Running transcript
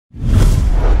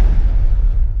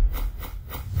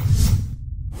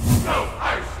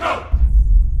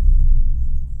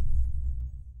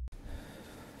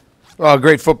Well,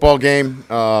 great football game.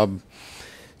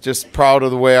 Just proud of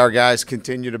the way our guys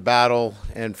continue to battle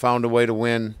and found a way to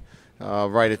win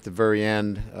right at the very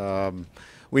end.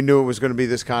 We knew it was going to be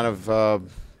this kind of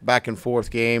back and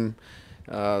forth game.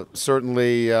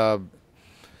 Certainly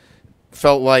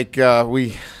felt like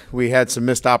we had some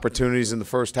missed opportunities in the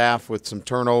first half with some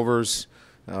turnovers.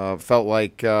 Felt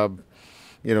like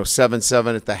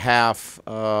 7-7 at the half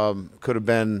could have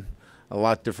been a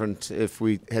lot different if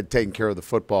we had taken care of the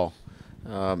football.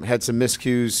 Had some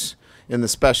miscues in the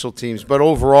special teams, but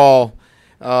overall,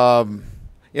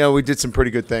 we did some pretty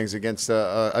good things against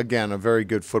again a very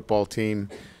good football team.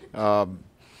 Had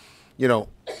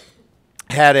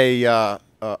a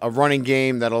running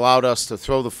game that allowed us to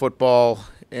throw the football,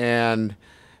 and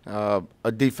a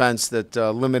defense that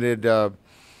limited their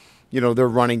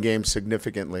running game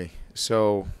significantly.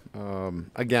 So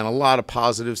again, a lot of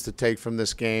positives to take from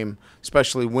this game,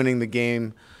 especially winning the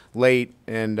game late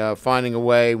and finding a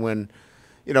way when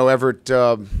Everett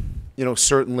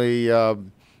certainly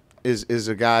is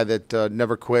a guy that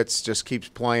never quits, just keeps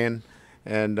playing,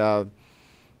 and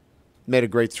made a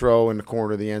great throw in the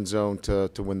corner of the end zone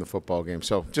to win the football game.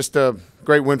 So just a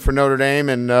great win for Notre Dame,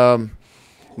 and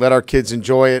let our kids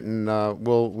enjoy it, and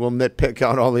we'll nitpick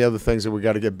out all the other things that we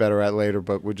got to get better at later,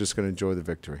 but we're just going to enjoy the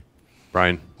victory.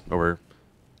 Brian,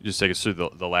 just take us through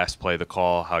the last play, the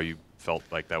call, how you felt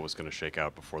like that was going to shake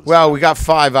out before the Well, start. we got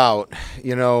 5 out,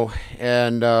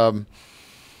 and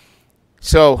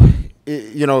so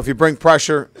if you bring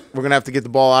pressure, we're going to have to get the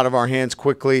ball out of our hands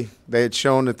quickly. They had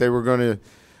shown that they were going to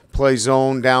play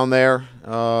zone down there.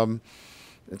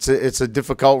 It's a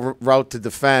difficult route to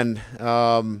defend.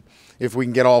 If we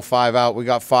can get all 5 out, we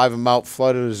got 5 of them out,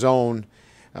 flooded the zone.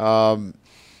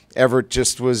 Everett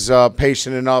just was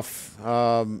patient enough,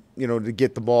 to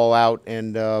get the ball out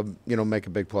and make a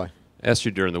big play. I asked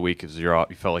you during the week if you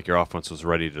felt like your offense was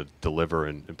ready to deliver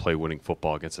and play winning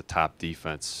football against a top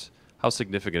defense. How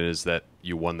significant is that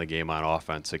you won the game on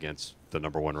offense against the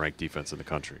 #1 ranked defense in the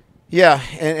country? Yeah,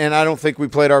 and I don't think we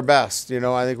played our best.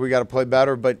 I think we got to play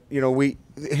better. But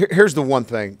here's the one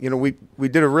thing. We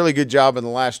did a really good job in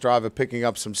the last drive of picking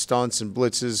up some stunts and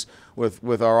blitzes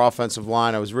with our offensive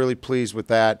line. I was really pleased with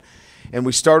that, and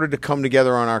we started to come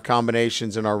together on our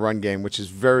combinations in our run game, which is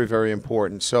very, very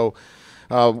important. So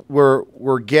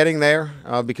we're getting there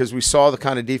because we saw the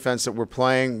kind of defense that we're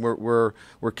playing. We're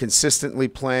consistently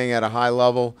playing at a high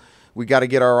level. We got to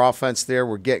get our offense there.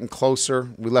 We're getting closer.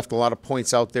 We left a lot of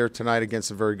points out there tonight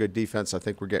against a very good defense. I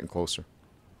think we're getting closer.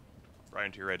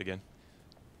 Brian, to your right again.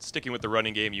 Sticking with the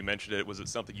running game, you mentioned it. Was it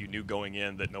something you knew going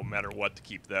in that no matter what to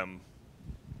keep them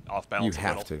off balance? You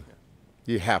have to.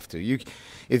 You have to.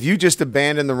 If you just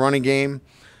abandon the running game,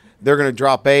 they're going to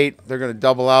drop 8. They're going to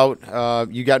double out.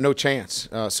 You got no chance.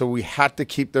 So we had to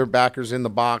keep their backers in the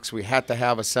box. We had to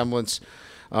have a semblance.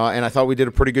 And I thought we did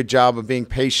a pretty good job of being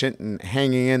patient and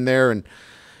hanging in there. And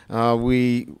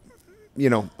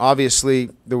obviously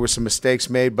there were some mistakes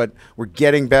made, but we're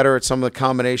getting better at some of the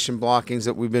combination blockings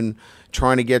that we've been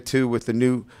trying to get to with the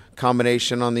new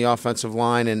combination on the offensive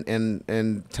line.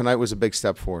 And tonight was a big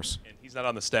step for us. And he's not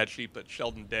on the stat sheet, but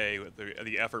Sheldon Day, with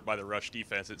the effort by the rush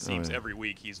defense, it seems every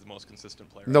week he's the most consistent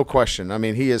player. No question. I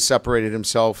mean, he has separated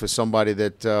himself as somebody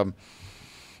that,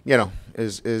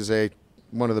 is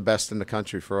one of the best in the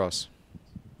country for us.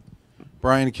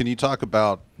 Brian, can you talk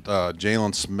about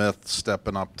Jalen Smith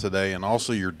stepping up today and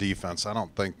also your defense? I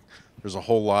don't think there's a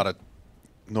whole lot of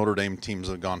Notre Dame teams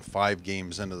that have gone 5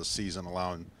 games into the season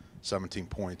allowing 17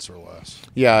 points or less.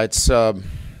 Yeah, it's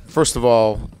first of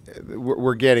all,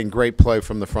 we're getting great play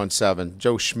from the front 7.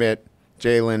 Joe Schmidt,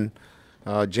 Jalen,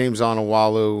 James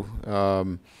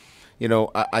Onawalu.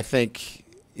 I think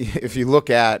if you look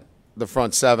at the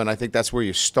front 7, I think that's where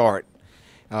you start.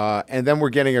 And then we're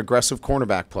getting aggressive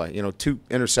cornerback play. 2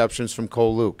 interceptions from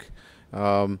Cole Luke.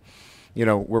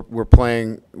 We're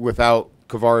playing without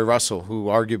Kavari Russell, who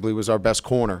arguably was our best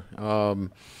corner.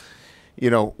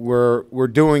 We're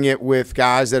doing it with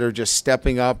guys that are just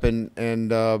stepping up and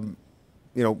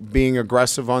being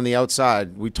aggressive on the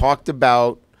outside. We talked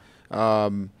about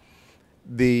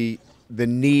the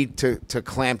need to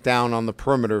clamp down on the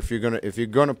perimeter. If you're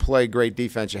gonna play great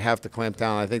defense, you have to clamp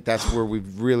down. I think that's where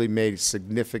we've really made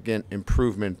significant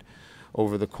improvement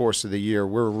over the course of the year.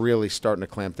 We're really starting to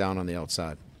clamp down on the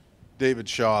outside. David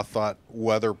Shaw thought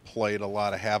weather played a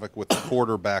lot of havoc with the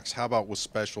quarterbacks. How about with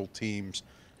special teams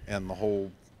and the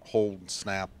whole hold,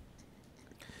 snap,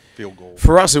 field goal?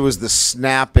 For us, it was the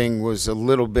snapping was a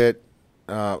little bit.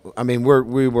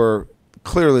 We were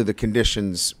clearly the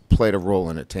conditions played a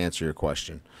role in it. To answer your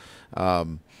question,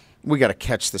 we got to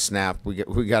catch the snap. We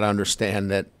got to understand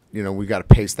that we got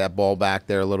to pace that ball back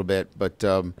there a little bit. But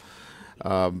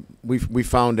we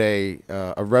found a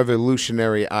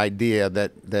revolutionary idea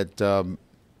that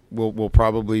will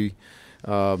probably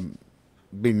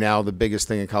be now the biggest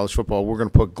thing in college football. We're going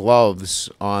to put gloves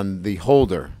on the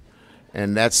holder,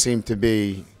 and that seemed to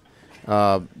be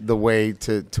the way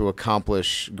to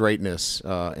accomplish greatness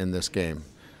in this game.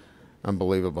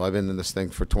 Unbelievable. I've been in this thing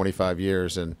for 25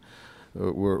 years, and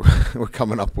we're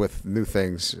coming up with new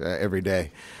things every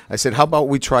day. I said, how about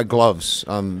we try gloves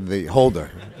on the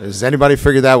holder? Has anybody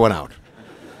figured that one out?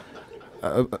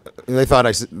 They thought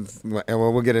I said,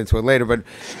 well, we'll get into it later, but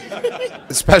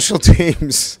special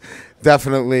teams,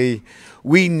 definitely.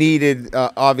 We needed,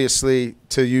 obviously,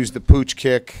 to use the pooch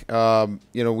kick.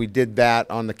 We did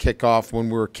that on the kickoff when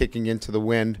we were kicking into the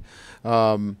wind.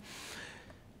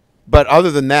 But other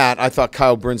than that, I thought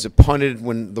Kyle Brinza punted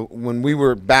when we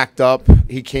were backed up.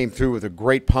 He came through with a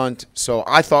great punt. So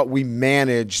I thought we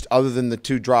managed, other than the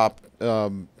 2 drop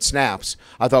snaps,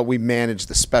 I thought we managed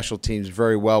the special teams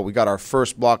very well. We got our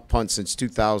first block punt since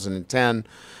 2010.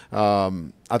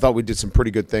 I thought we did some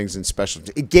pretty good things in special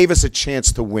teams. It gave us a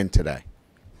chance to win today.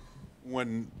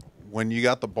 When you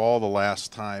got the ball the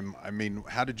last time, I mean,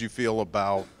 how did you feel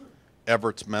about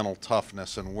Everett's mental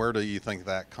toughness, and where do you think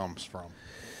that comes from?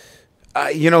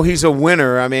 He's a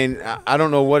winner. I mean, I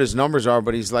don't know what his numbers are,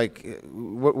 but he's like,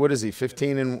 what is he? He's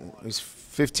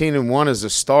 15-1 as a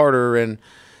starter, and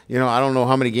I don't know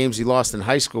how many games he lost in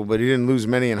high school, but he didn't lose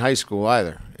many in high school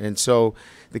either. And so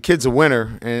the kid's a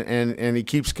winner, and he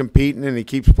keeps competing and he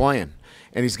keeps playing,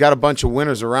 and he's got a bunch of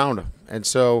winners around him. And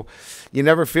so you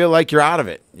never feel like you're out of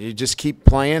it. You just keep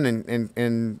playing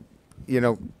and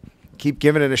keep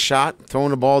giving it a shot,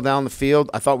 throwing the ball down the field.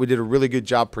 I thought we did a really good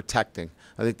job protecting.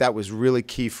 I think that was really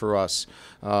key for us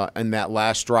in that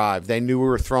last drive. They knew we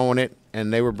were throwing it,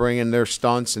 and they were bringing their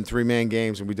stunts and 3-man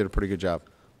games, and we did a pretty good job.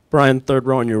 Brian, third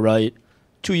row on your right.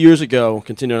 2 years ago,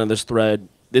 continuing on this thread,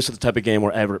 this is the type of game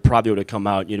where Everett probably would have come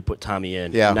out and you'd have put Tommy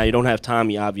in. Yeah. Now you don't have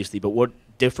Tommy, obviously, but what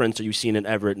difference are you seeing in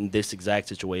Everett in this exact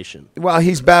situation? Well,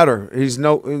 he's better. There's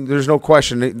no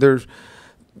question.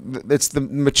 It's the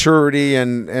maturity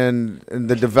and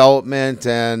the development,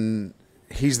 and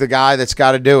he's the guy that's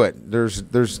got to do it. There's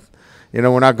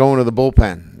we're not going to the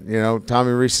bullpen.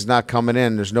 Tommy Reese is not coming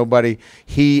in. There's nobody.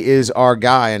 He is our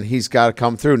guy, and he's got to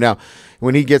come through. Now,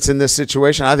 when he gets in this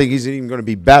situation, I think he's even going to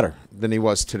be better than he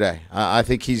was today. I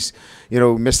think he's,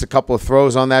 missed a couple of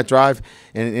throws on that drive,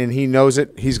 and he knows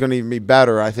it. He's going to even be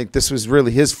better. I think this was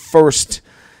really his first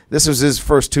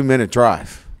 2-minute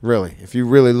drive. Really, if you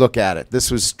really look at it, this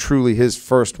was truly his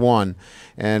first one,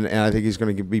 and I think he's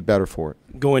going to be better for it.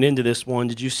 Going into this one,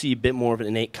 did you see a bit more of an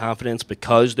innate confidence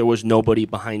because there was nobody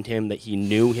behind him that he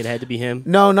knew it had to be him?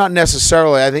 No, not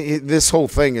necessarily. I think this whole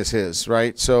thing is his,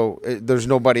 right? So there's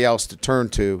nobody else to turn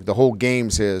to. The whole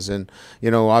game's his, and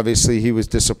obviously he was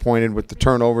disappointed with the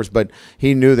turnovers, but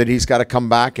he knew that he's got to come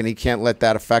back, and he can't let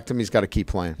that affect him. He's got to keep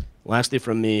playing. Lastly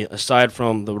from me, aside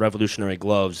from the revolutionary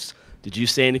gloves, did you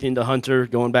say anything to Hunter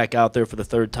going back out there for the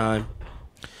third time?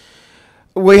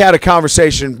 We had a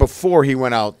conversation before he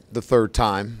went out the third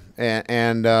time,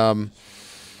 and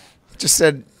just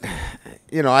said,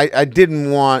 I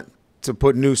didn't want to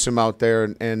put Newsome out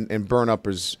there and burn up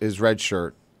his red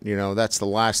shirt. That's the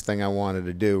last thing I wanted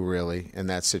to do, really, in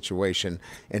that situation,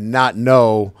 and not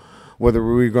know whether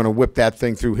we were going to whip that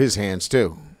thing through his hands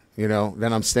too.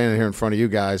 Then I'm standing here in front of you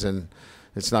guys, and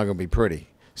it's not going to be pretty.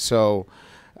 So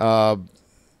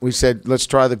we said, let's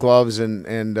try the gloves,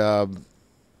 and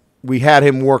we had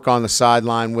him work on the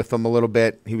sideline with them a little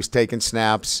bit. He was taking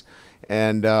snaps,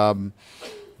 and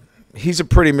he's a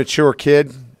pretty mature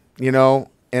kid,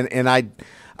 and I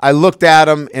looked at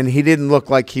him, and he didn't look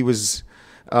like he was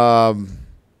in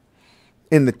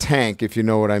the tank, if you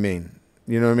know what I mean.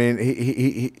 You know what I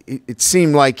mean? It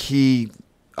seemed like he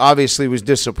obviously was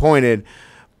disappointed,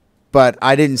 but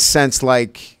I didn't sense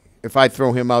like if I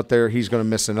throw him out there, he's going to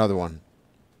miss another one.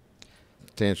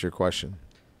 To answer your question,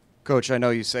 Coach, I know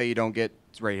you say you don't get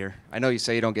right here. I know you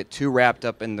say you don't get too wrapped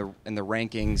up in the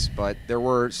rankings, but there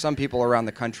were some people around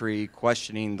the country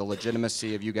questioning the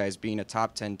legitimacy of you guys being a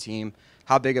top 10 team.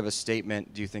 How big of a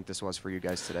statement do you think this was for you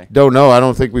guys today? Don't know. I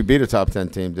don't think we beat a top 10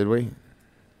 team, did we?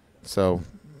 So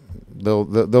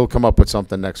they'll come up with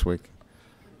something next week,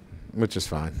 which is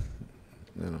fine.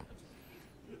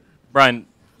 Brian,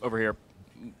 over here.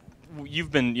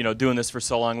 You've been, doing this for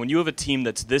so long. When you have a team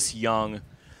that's this young,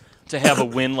 to have a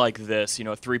win like this, a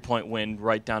 3-point win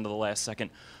right down to the last second,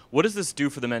 what does this do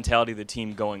for the mentality of the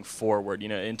team going forward?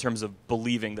 In terms of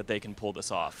believing that they can pull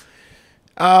this off.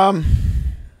 I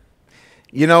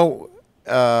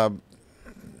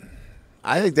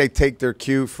think they take their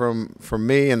cue from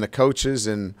me and the coaches,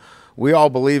 and we all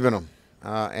believe in them.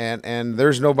 and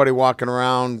there's nobody walking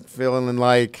around feeling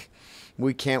like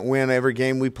we can't win every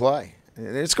game we play.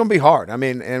 And it's going to be hard. I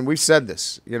mean, and we've said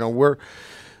this. You know,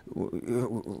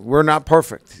 we're not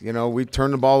perfect. You know, we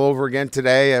turned the ball over again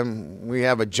today, and we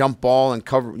have a jump ball and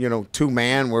cover, you know,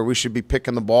 2-man where we should be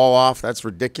picking the ball off. That's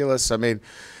ridiculous. I mean,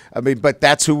 but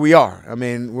that's who we are. I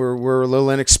mean, we're a little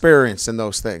inexperienced in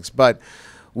those things, but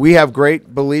we have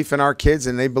great belief in our kids,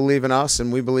 and they believe in us,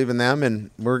 and we believe in them, and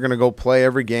we're going to go play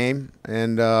every game,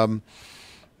 and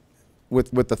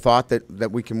with the thought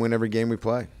that we can win every game we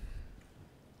play.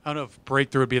 I don't know if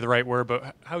breakthrough would be the right word,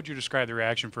 but how would you describe the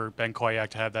reaction for Ben Koyak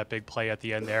to have that big play at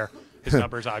the end there? His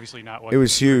numbers obviously not what it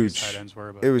was huge. Tight ends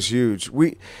were, but. It was huge.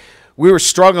 We were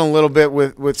struggling a little bit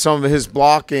with some of his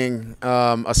blocking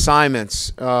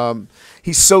assignments.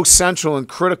 He's so central and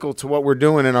critical to what we're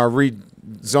doing in our read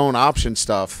zone option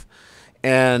stuff,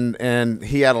 and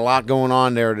he had a lot going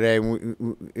on there today.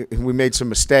 We made some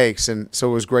mistakes, and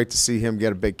so it was great to see him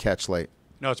get a big catch late.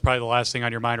 No, it's probably the last thing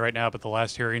on your mind right now, but the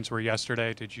last hearings were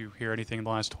yesterday. Did you hear anything in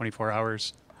the last 24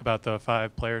 hours about the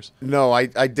 5 players? No, I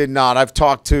did not. I've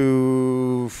talked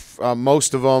to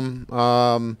most of them.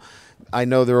 I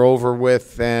know they're over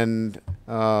with, and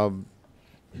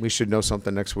we should know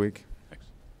something next week. Thanks.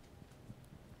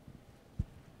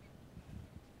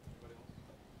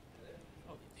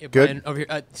 Yeah, Good. Brian, over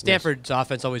here, Stanford's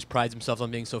offense always prides themselves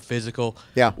on being so physical.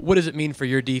 Yeah. What does it mean for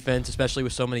your defense, especially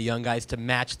with so many young guys, to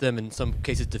match them and in some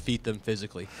cases defeat them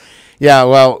physically? Yeah,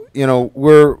 well, you know,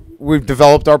 we've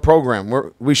developed our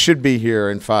program. We should be here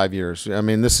in 5 years. I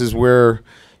mean, this is where,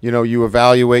 you know, you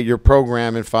evaluate your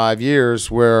program in 5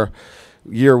 years, where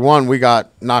year 1 we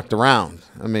got knocked around,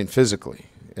 I mean, physically.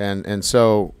 And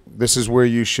so this is where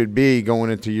you should be going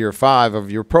into year 5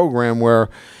 of your program, where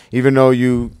even though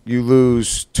you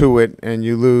lose Tuitt and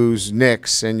you lose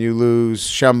Nix and you lose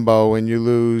Shembo and you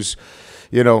lose,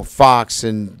 you know, Fox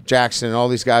and Jackson and all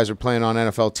these guys are playing on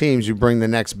NFL teams, you bring the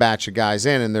next batch of guys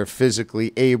in, and they're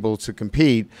physically able to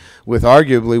compete with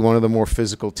arguably one of the more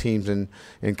physical teams in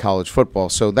college football.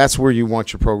 So that's where you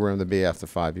want your program to be after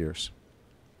 5 years.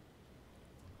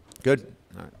 Good.